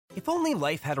If only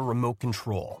life had a remote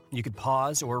control, you could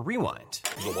pause or rewind.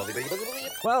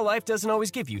 Well, life doesn't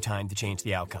always give you time to change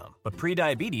the outcome, but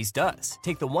prediabetes does.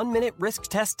 Take the 1-minute risk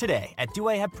test today at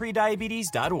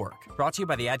doihaveprediabetes.org. Brought to you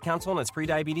by the Ad Council and its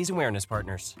prediabetes awareness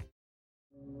partners.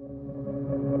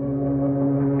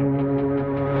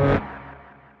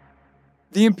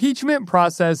 The impeachment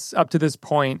process up to this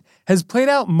point has played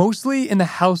out mostly in the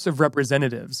House of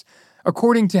Representatives,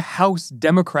 according to House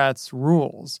Democrats'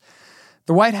 rules.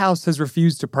 The White House has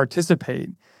refused to participate,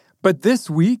 but this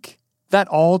week, that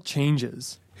all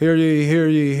changes. Hear ye, hear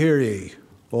ye, hear ye.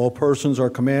 All persons are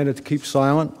commanded to keep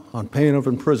silent on pain of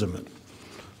imprisonment,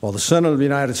 while the Senate of the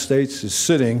United States is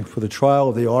sitting for the trial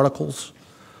of the articles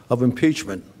of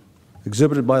impeachment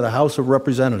exhibited by the House of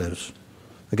Representatives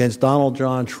against Donald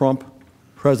John Trump,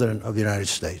 President of the United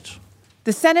States.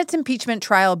 The Senate's impeachment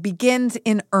trial begins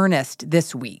in earnest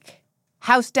this week.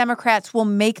 House Democrats will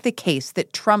make the case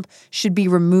that Trump should be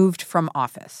removed from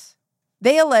office.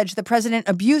 They allege the president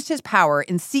abused his power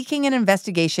in seeking an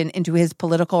investigation into his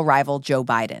political rival Joe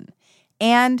Biden,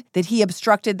 and that he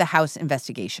obstructed the House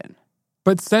investigation.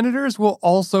 But senators will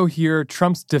also hear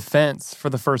Trump's defense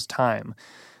for the first time.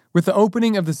 With the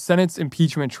opening of the Senate's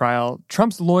impeachment trial,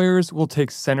 Trump's lawyers will take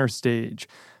center stage.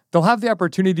 They'll have the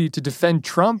opportunity to defend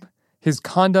Trump, his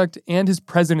conduct, and his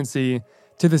presidency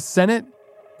to the Senate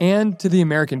and to the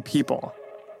American people.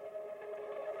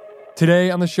 Today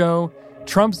on the show,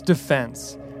 Trump's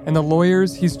defense and the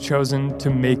lawyers he's chosen to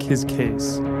make his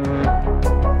case.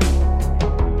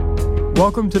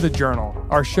 Welcome to The Journal,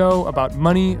 our show about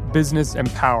money, business,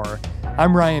 and power.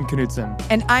 I'm Ryan Knutson.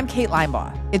 And I'm Kate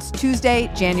Linebaugh. It's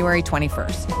Tuesday, January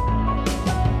 21st.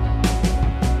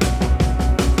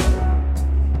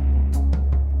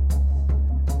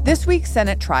 This week's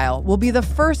Senate trial will be the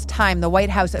first time the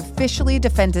White House officially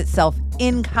defends itself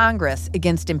in Congress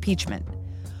against impeachment.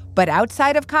 But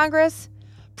outside of Congress,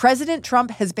 President Trump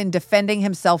has been defending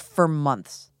himself for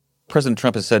months. President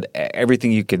Trump has said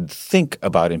everything you could think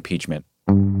about impeachment.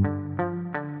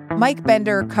 Mike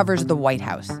Bender covers the White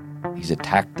House. He's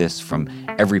attacked this from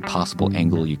every possible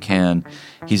angle you can.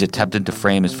 He's attempted to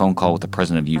frame his phone call with the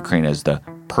president of Ukraine as the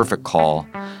perfect call,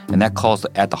 and that call's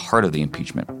at the heart of the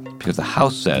impeachment, because the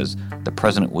House says the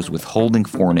president was withholding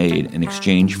foreign aid in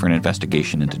exchange for an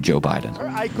investigation into Joe Biden.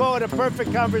 I call it a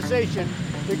perfect conversation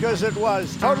because it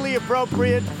was totally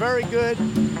appropriate, very good,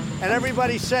 and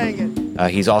everybody's saying it.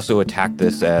 He's also attacked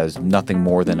this as nothing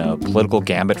more than a political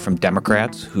gambit from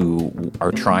Democrats who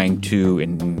are trying to,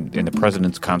 in the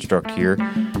president's construct here,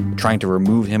 trying to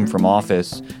remove him from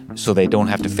office so they don't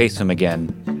have to face him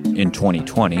again in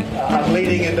 2020. I'm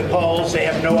leading in the polls. They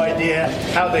have no idea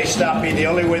how they stop me. The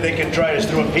only way they can try is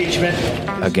through impeachment.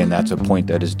 Again, that's a point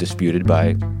that is disputed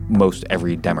by most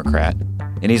every Democrat.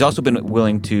 And he's also been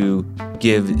willing to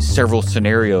give several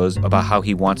scenarios about how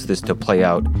he wants this to play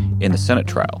out in the Senate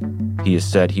trial. He has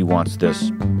said he wants this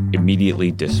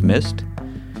immediately dismissed.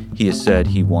 He has said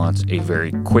he wants a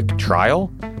very quick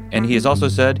trial. And he has also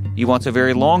said he wants a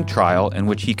very long trial in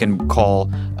which he can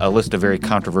call a list of very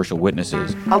controversial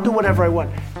witnesses. I'll do whatever I want.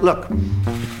 Look,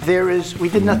 we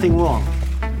did nothing wrong.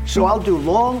 So I'll do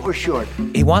long or short.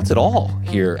 He wants it all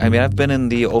here. I mean, I've been in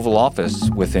the Oval Office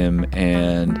with him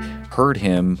and heard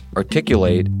him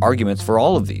articulate arguments for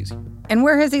all of these. And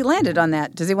where has he landed on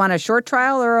that? Does he want a short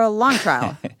trial or a long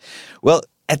trial? Well,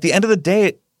 at the end of the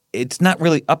day, it's not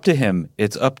really up to him.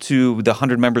 It's up to the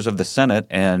 100 members of the Senate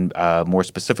and more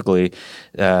specifically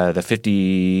the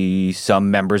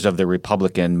 50-some members of the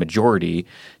Republican majority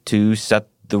to set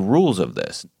the rules of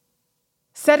this.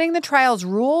 Setting the trial's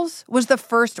rules was the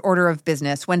first order of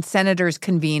business when senators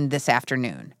convened this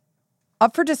afternoon.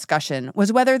 Up for discussion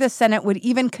was whether the Senate would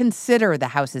even consider the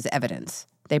House's evidence.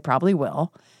 They probably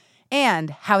will. And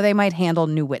how they might handle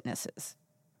new witnesses.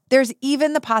 There's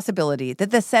even the possibility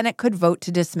that the Senate could vote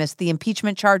to dismiss the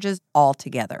impeachment charges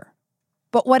altogether.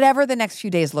 But whatever the next few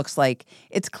days looks like,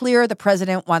 it's clear the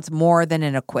president wants more than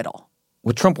an acquittal.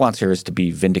 What Trump wants here is to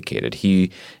be vindicated.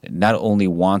 He not only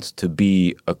wants to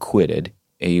be acquitted,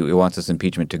 he wants this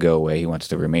impeachment to go away, he wants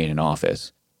to remain in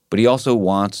office, but he also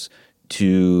wants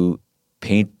to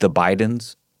paint the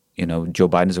Bidens. You know, Joe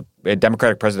Biden's a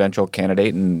Democratic presidential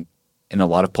candidate and in a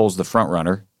lot of polls the front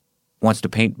runner. Wants to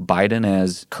paint Biden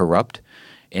as corrupt,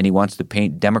 and he wants to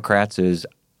paint Democrats as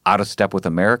out of step with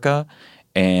America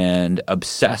and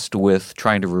obsessed with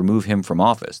trying to remove him from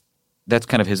office. That's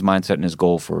kind of his mindset and his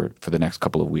goal for the next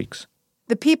couple of weeks.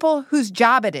 The people whose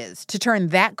job it is to turn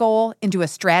that goal into a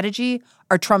strategy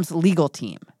are Trump's legal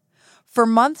team. For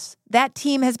months, that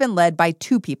team has been led by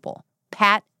two people,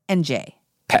 Pat and Jay.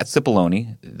 Pat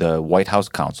Cipollone, the White House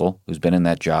counsel, who's been in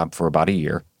that job for about a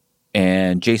year,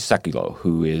 and Jay Sekulow,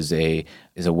 who is a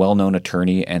well-known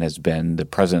attorney and has been the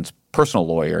president's personal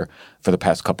lawyer for the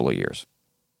past couple of years.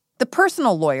 The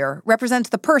personal lawyer represents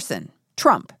the person,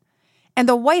 Trump, and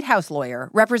the White House lawyer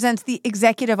represents the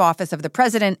executive office of the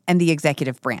president and the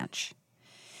executive branch.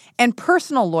 And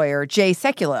personal lawyer Jay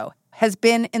Sekulow has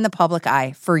been in the public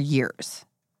eye for years.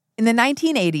 In the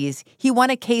 1980s, he won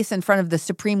a case in front of the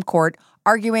Supreme Court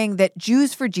arguing that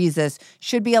Jews for Jesus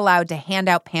should be allowed to hand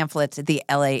out pamphlets at the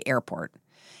LA airport.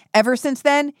 Ever since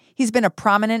then, he's been a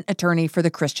prominent attorney for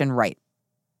the Christian right.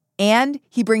 And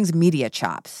he brings media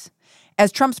chops.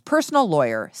 As Trump's personal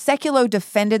lawyer, Sekulow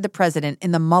defended the president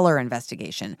in the Mueller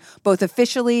investigation, both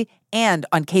officially and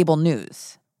on cable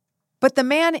news. But the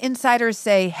man insiders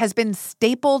say has been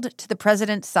stapled to the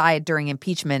president's side during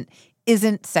impeachment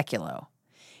isn't Sekulow.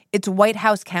 It's White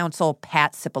House counsel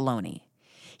Pat Cipollone.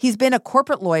 He's been a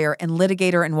corporate lawyer and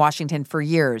litigator in Washington for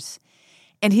years,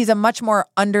 and he's a much more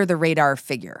under-the-radar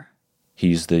figure.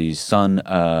 He's the son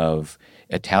of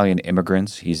Italian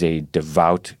immigrants. He's a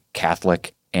devout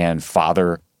Catholic and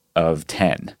father of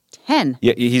 10. 10?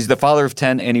 Yeah, he's the father of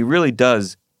 10, and he really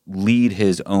does lead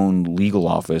his own legal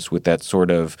office with that sort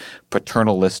of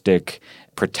paternalistic,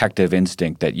 protective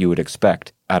instinct that you would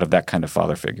expect out of that kind of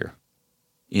father figure.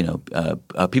 You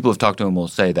know, people have talked to him will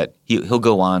say that he'll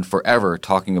go on forever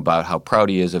talking about how proud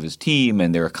he is of his team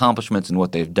and their accomplishments and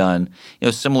what they've done, you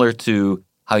know, similar to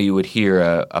how you would hear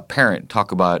a parent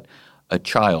talk about a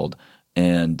child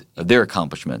and their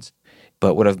accomplishments.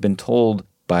 But what I've been told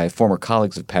by former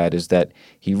colleagues of Pat is that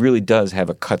he really does have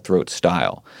a cutthroat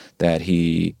style, that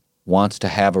he wants to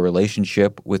have a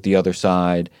relationship with the other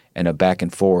side and a back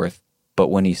and forth, but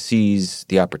when he sees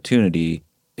the opportunity,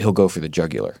 he'll go for the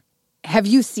jugular. Have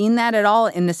you seen that at all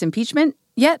in this impeachment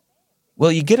yet?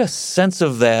 Well, you get a sense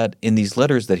of that in these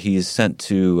letters that he has sent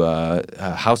to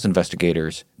House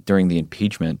investigators during the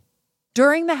impeachment.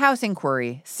 During the House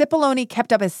inquiry, Cipollone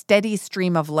kept up a steady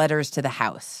stream of letters to the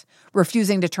House,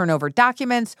 refusing to turn over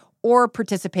documents or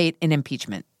participate in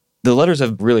impeachment. The letters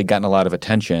have really gotten a lot of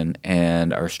attention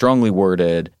and are strongly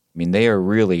worded. I mean, they are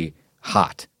really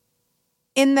hot.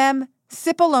 In them,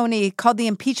 Cipollone called the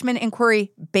impeachment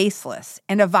inquiry baseless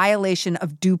and a violation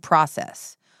of due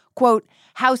process. Quote,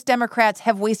 House Democrats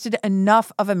have wasted enough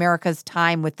of America's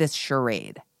time with this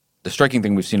charade. The striking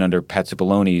thing we've seen under Pat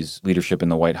Cipollone's leadership in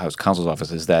the White House counsel's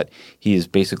office is that he has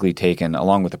basically taken,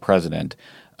 along with the president,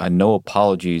 a no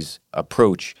apologies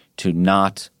approach to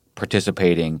not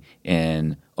participating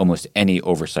in almost any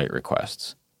oversight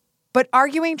requests. But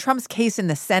arguing Trump's case in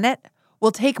the Senate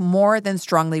will take more than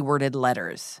strongly worded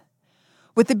letters.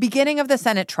 With the beginning of the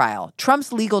Senate trial,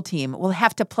 Trump's legal team will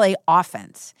have to play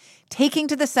offense, taking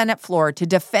to the Senate floor to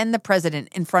defend the president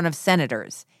in front of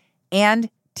senators and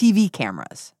TV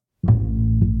cameras.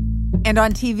 And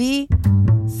on TV,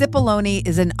 Cipollone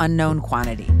is an unknown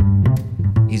quantity.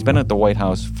 He's been at the White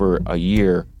House for a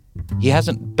year. He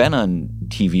hasn't been on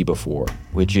TV before,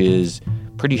 which is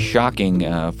pretty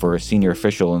shocking for a senior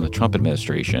official in the Trump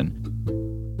administration.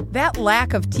 That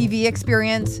lack of TV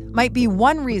experience might be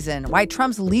one reason why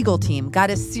Trump's legal team got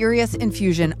a serious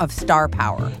infusion of star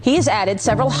power. He has added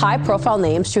several high-profile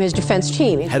names to his defense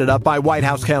team. Headed up by White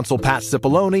House counsel Pat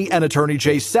Cipollone and attorney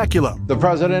Jay Sekulow. The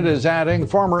president is adding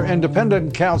former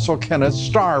independent counsel Kenneth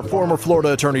Starr, Former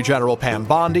Florida Attorney General Pam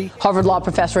Bondi. Harvard Law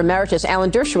professor emeritus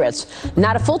Alan Dershowitz,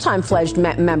 not a full-time fledged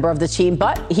member of the team,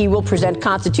 but he will present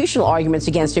constitutional arguments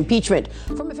against impeachment.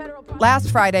 From a federal...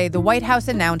 Last Friday, the White House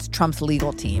announced Trump's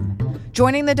legal team.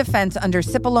 Joining the defense under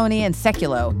Cipollone and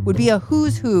Sekulow would be a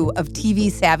who's who of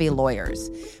TV-savvy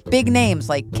lawyers. Big names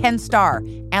like Ken Starr,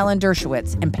 Alan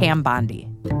Dershowitz, and Pam Bondi.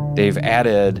 They've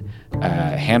added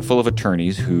a handful of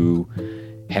attorneys who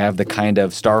have the kind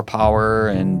of star power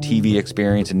and TV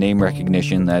experience and name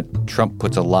recognition that Trump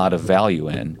puts a lot of value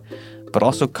in, but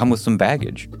also come with some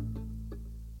baggage.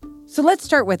 So let's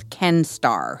start with Ken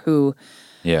Starr, who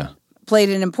played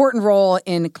an important role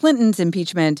in Clinton's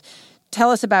impeachment.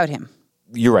 Tell us about him.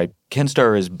 You're right. Ken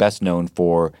Starr is best known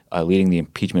for leading the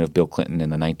impeachment of Bill Clinton in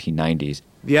the 1990s.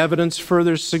 The evidence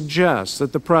further suggests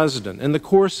that the president, in the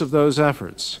course of those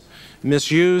efforts,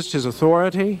 misused his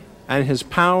authority and his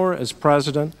power as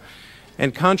president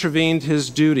and contravened his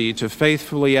duty to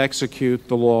faithfully execute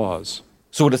the laws.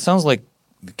 So what it sounds like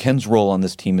Ken's role on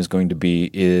this team is going to be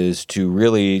is to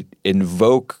really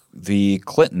invoke the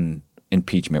Clinton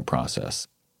impeachment process.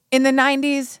 In the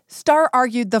 90s, Starr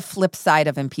argued the flip side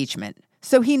of impeachment,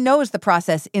 so he knows the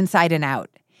process inside and out.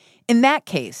 In that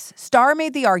case, Starr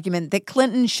made the argument that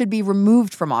Clinton should be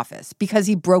removed from office because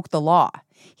he broke the law.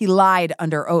 He lied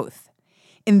under oath.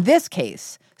 In this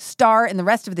case, Starr and the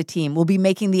rest of the team will be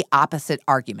making the opposite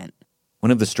argument.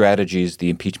 One of the strategies the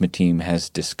impeachment team has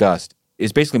discussed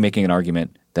is basically making an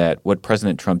argument that what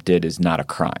President Trump did is not a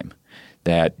crime,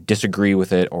 that disagree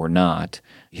with it or not,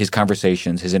 his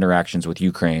conversations, his interactions with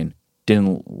Ukraine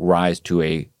didn't rise to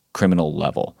a criminal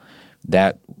level.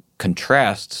 That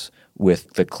contrasts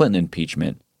with the Clinton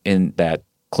impeachment in that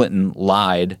Clinton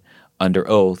lied under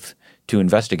oath to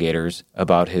investigators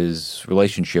about his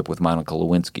relationship with Monica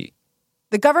Lewinsky.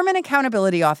 The Government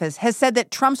Accountability Office has said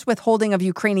that Trump's withholding of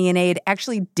Ukrainian aid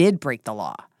actually did break the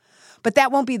law. But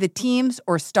that won't be the team's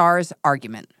or Starr's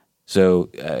argument. So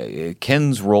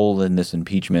Ken's role in this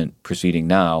impeachment proceeding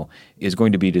now is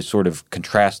going to be to sort of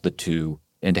contrast the two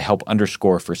and to help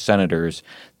underscore for senators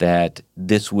that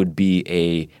this would be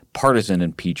a partisan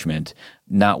impeachment,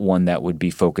 not one that would be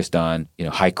focused on,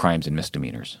 high crimes and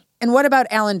misdemeanors. And what about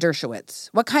Alan Dershowitz?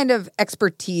 What kind of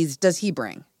expertise does he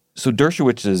bring? So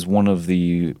Dershowitz is one of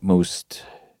the most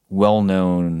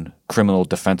well-known criminal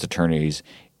defense attorneys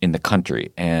in the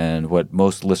country. And what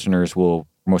most listeners will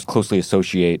most closely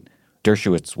associate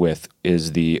Dershowitz with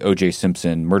is the O.J.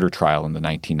 Simpson murder trial in the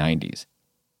 1990s.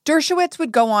 Dershowitz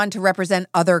would go on to represent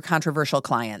other controversial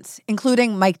clients,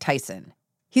 including Mike Tyson.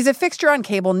 He's a fixture on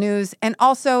cable news and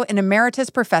also an emeritus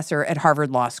professor at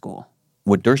Harvard Law School.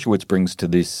 What Dershowitz brings to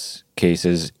this case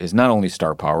is not only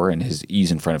star power and his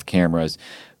ease in front of cameras,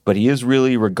 but he is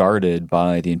really regarded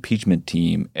by the impeachment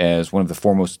team as one of the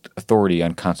foremost authority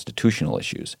on constitutional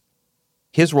issues.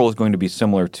 His role is going to be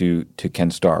similar to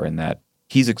Ken Starr in that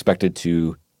he's expected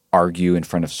to argue in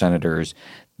front of senators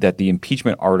that the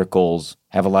impeachment articles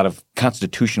have a lot of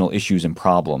constitutional issues and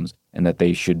problems and that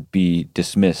they should be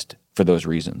dismissed for those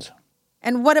reasons.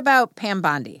 And what about Pam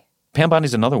Bondi? Pam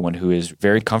Bondi's another one who is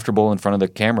very comfortable in front of the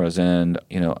cameras and,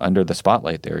 under the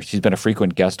spotlight there. She's been a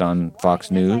frequent guest on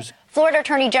Fox News. Florida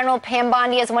Attorney General Pam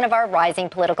Bondi is one of our rising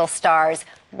political stars.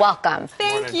 Welcome.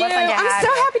 Thank you. I'm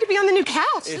so happy to be on the new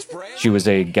couch. She was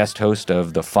a guest host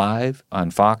of The Five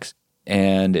on Fox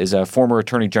and is a former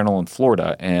attorney general in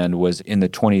Florida and was in the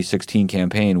 2016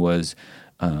 campaign, was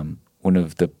one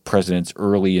of the president's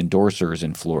early endorsers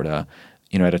in Florida,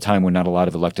 at a time when not a lot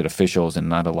of elected officials and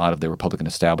not a lot of the Republican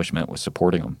establishment was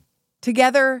supporting him.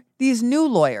 Together, these new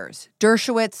lawyers,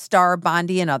 Dershowitz, Starr,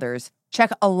 Bondi, and others,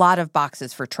 check a lot of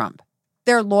boxes for Trump.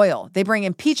 They're loyal, they bring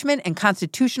impeachment and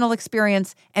constitutional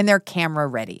experience, and they're camera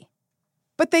ready.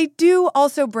 But they do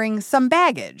also bring some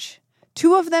baggage.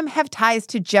 Two of them have ties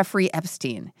to Jeffrey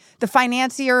Epstein, the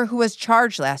financier who was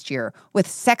charged last year with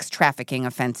sex trafficking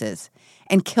offenses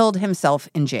and killed himself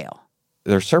in jail.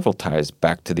 There are several ties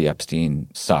back to the Epstein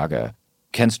saga.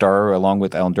 Ken Starr, along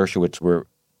with Alan Dershowitz, were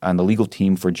on the legal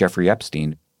team for Jeffrey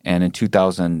Epstein. And in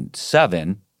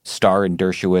 2007, Starr and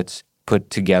Dershowitz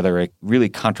put together a really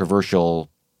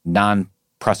controversial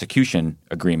non-prosecution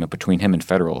agreement between him and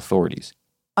federal authorities.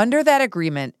 Under that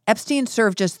agreement, Epstein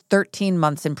served just 13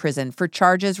 months in prison for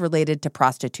charges related to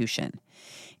prostitution.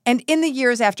 And in the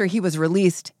years after he was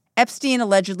released, Epstein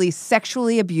allegedly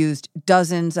sexually abused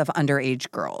dozens of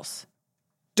underage girls.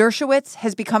 Dershowitz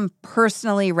has become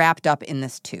personally wrapped up in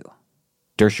this too.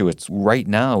 Dershowitz right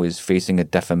now is facing a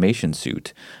defamation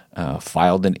suit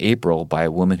filed in April by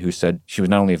a woman who said she was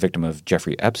not only a victim of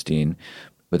Jeffrey Epstein,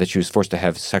 but that she was forced to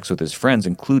have sex with his friends,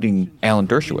 including Alan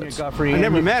Dershowitz. I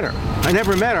never met her. I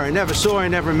never saw her. I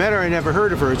never met her. I never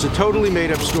heard of her. It's a totally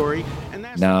made-up story.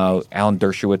 Now, Alan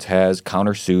Dershowitz has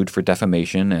countersued for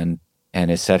defamation and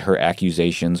has said her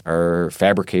accusations are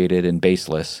fabricated and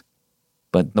baseless.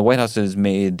 But the White House has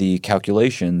made the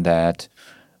calculation that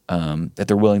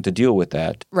they're willing to deal with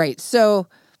that. Right. So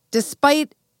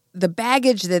despite the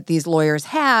baggage that these lawyers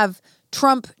have,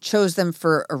 Trump chose them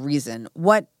for a reason.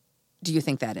 What do you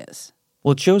think that is?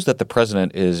 Well, it shows that the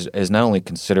president is not only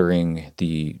considering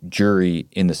the jury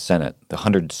in the Senate, the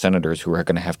 100 senators who are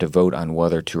going to have to vote on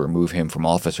whether to remove him from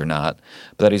office or not,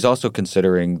 but that he's also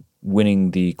considering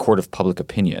winning the court of public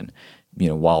opinion.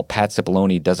 While Pat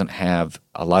Cipollone doesn't have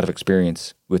a lot of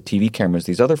experience with TV cameras,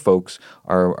 these other folks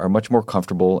are much more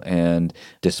comfortable and,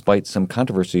 despite some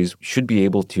controversies, should be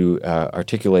able to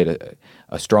articulate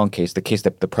a strong case, the case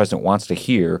that the president wants to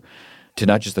hear, to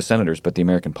not just the senators, but the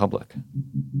American public.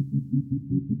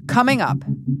 Coming up,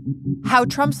 how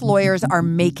Trump's lawyers are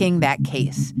making that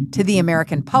case to the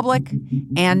American public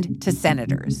and to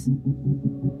senators.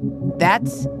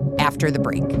 That's after the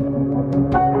break.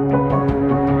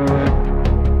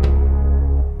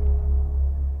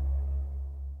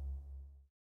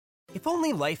 If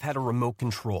only life had a remote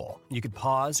control, you could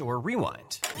pause or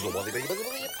rewind.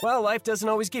 Well, life doesn't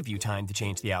always give you time to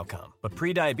change the outcome, but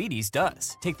prediabetes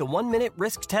does. Take the 1-minute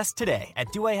risk test today at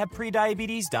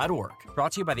doihaveprediabetes.org.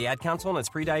 Brought to you by the Ad Council and its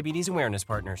prediabetes awareness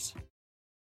partners.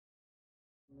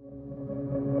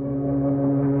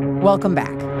 Welcome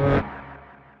back.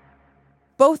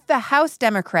 Both the House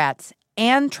Democrats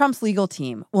and Trump's legal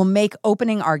team will make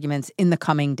opening arguments in the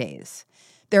coming days.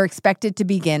 They're expected to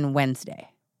begin Wednesday.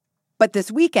 But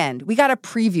this weekend, we got a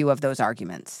preview of those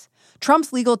arguments.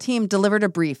 Trump's legal team delivered a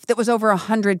brief that was over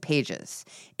 100 pages.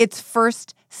 Its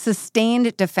first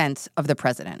sustained defense of the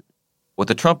president. What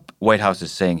the Trump White House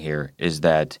is saying here is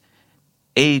that,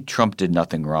 A, Trump did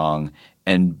nothing wrong,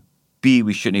 and B,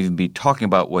 we shouldn't even be talking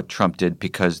about what Trump did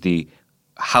because the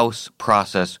House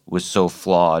process was so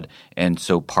flawed and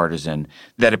so partisan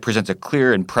that it presents a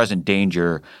clear and present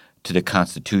danger to the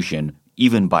Constitution,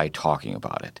 even by talking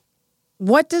about it.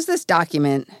 What does this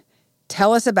document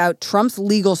tell us about Trump's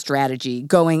legal strategy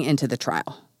going into the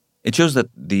trial? It shows that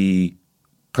the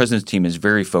president's team is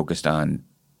very focused on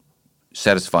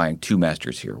satisfying two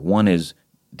masters here. One is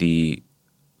the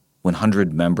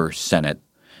 100-member Senate,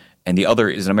 and the other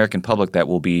is an American public that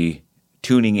will be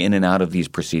tuning in and out of these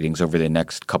proceedings over the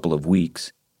next couple of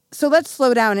weeks. So let's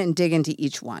slow down and dig into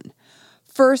each one.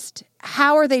 First,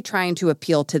 how are they trying to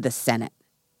appeal to the Senate?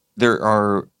 There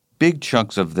are big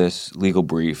chunks of this legal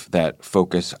brief that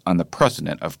focus on the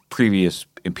precedent of previous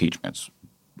impeachments,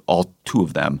 all two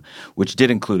of them, which did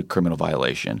include a criminal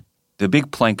violation. The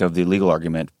big plank of the legal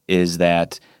argument is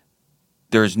that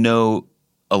there's no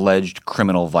alleged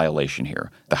criminal violation here.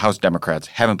 The House Democrats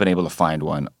haven't been able to find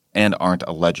one and aren't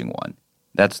alleging one.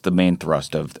 That's the main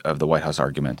thrust of the White House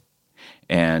argument.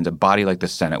 And a body like the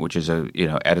Senate, which is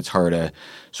at its heart a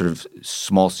sort of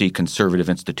small c conservative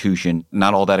institution,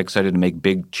 not all that excited to make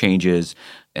big changes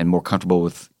and more comfortable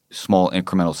with small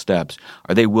incremental steps,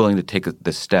 are they willing to take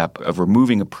the step of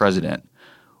removing a president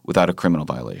without a criminal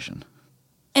violation?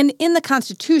 And in the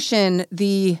Constitution,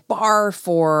 the bar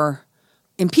for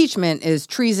impeachment is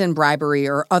treason, bribery,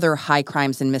 or other high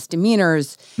crimes and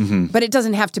misdemeanors, but it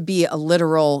doesn't have to be a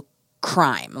literal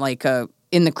crime, like a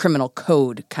in the criminal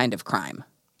code kind of crime.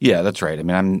 Yeah, that's right. I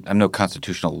mean, I'm no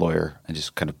constitutional lawyer. I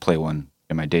just kind of play one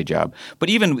in my day job. But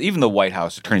even the White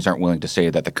House attorneys aren't willing to say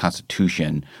that the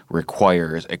Constitution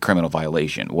requires a criminal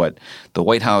violation. What the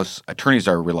White House attorneys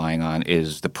are relying on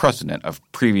is the precedent of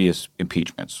previous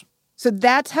impeachments. So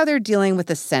that's how they're dealing with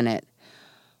the Senate.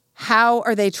 How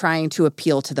are they trying to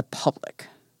appeal to the public?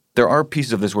 There are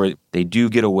pieces of this where they do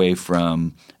get away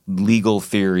from legal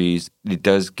theories. It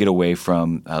does get away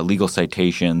from legal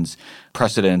citations,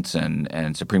 precedents,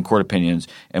 and Supreme Court opinions,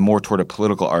 and more toward a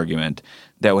political argument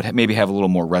that would maybe have a little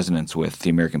more resonance with the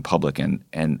American public. And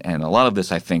a lot of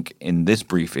this, I think, in this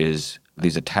brief is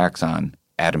these attacks on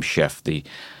Adam Schiff, the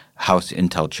House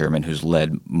Intel chairman who's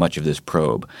led much of this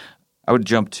probe. I would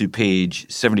jump to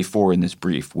page 74 in this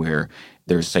brief where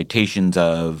there's citations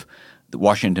of the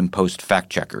Washington Post fact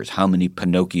checkers, how many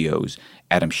Pinocchios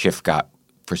Adam Schiff got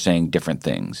for saying different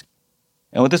things.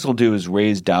 And what this will do is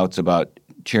raise doubts about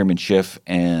Chairman Schiff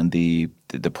and the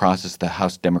process the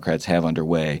House Democrats have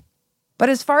underway. But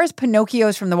as far as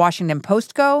Pinocchios from the Washington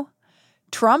Post go,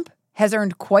 Trump has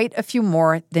earned quite a few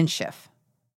more than Schiff.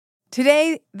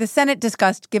 Today, the Senate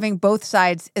discussed giving both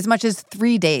sides as much as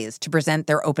 3 days to present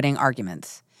their opening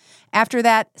arguments. After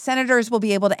that, senators will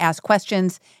be able to ask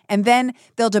questions, and then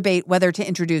they'll debate whether to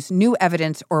introduce new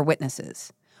evidence or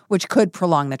witnesses, which could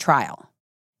prolong the trial.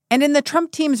 And in the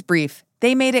Trump team's brief,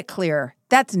 they made it clear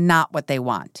that's not what they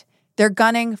want. They're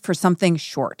gunning for something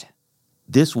short.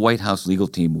 This White House legal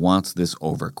team wants this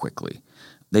over quickly.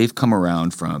 They've come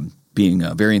around from being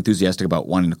very enthusiastic about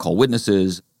wanting to call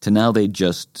witnesses to now they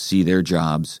just see their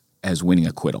jobs as winning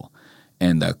acquittal.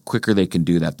 And the quicker they can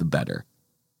do that, the better.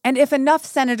 And if enough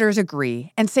senators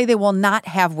agree and say they will not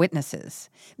have witnesses,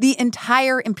 the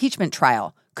entire impeachment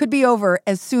trial could be over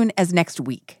as soon as next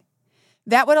week.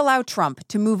 That would allow Trump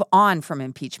to move on from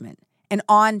impeachment and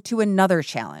on to another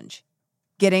challenge,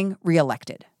 getting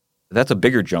reelected. That's a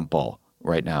bigger jump ball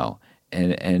right now.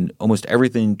 And almost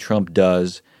everything Trump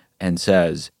does and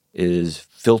says is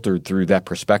filtered through that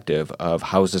perspective of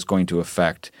how is this going to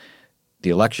affect the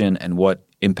election and what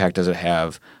impact does it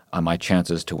have on my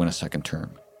chances to win a second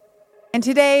term. And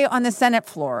today on the Senate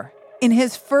floor, in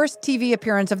his first TV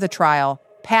appearance of the trial,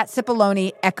 Pat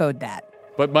Cipollone echoed that.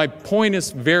 But my point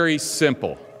is very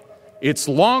simple. It's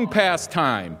long past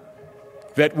time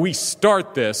that we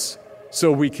start this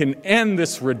so we can end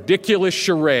this ridiculous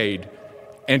charade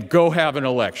and go have an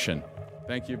election.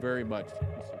 Thank you very much,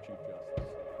 Mr. Chief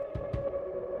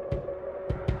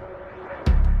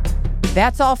Justice.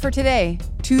 That's all for today,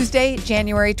 Tuesday,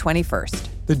 January 21st.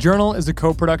 The Journal is a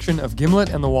co-production of Gimlet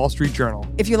and The Wall Street Journal.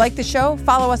 If you like the show,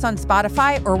 follow us on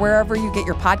Spotify or wherever you get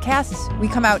your podcasts. We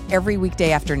come out every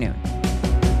weekday afternoon.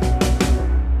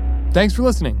 Thanks for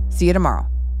listening. See you tomorrow.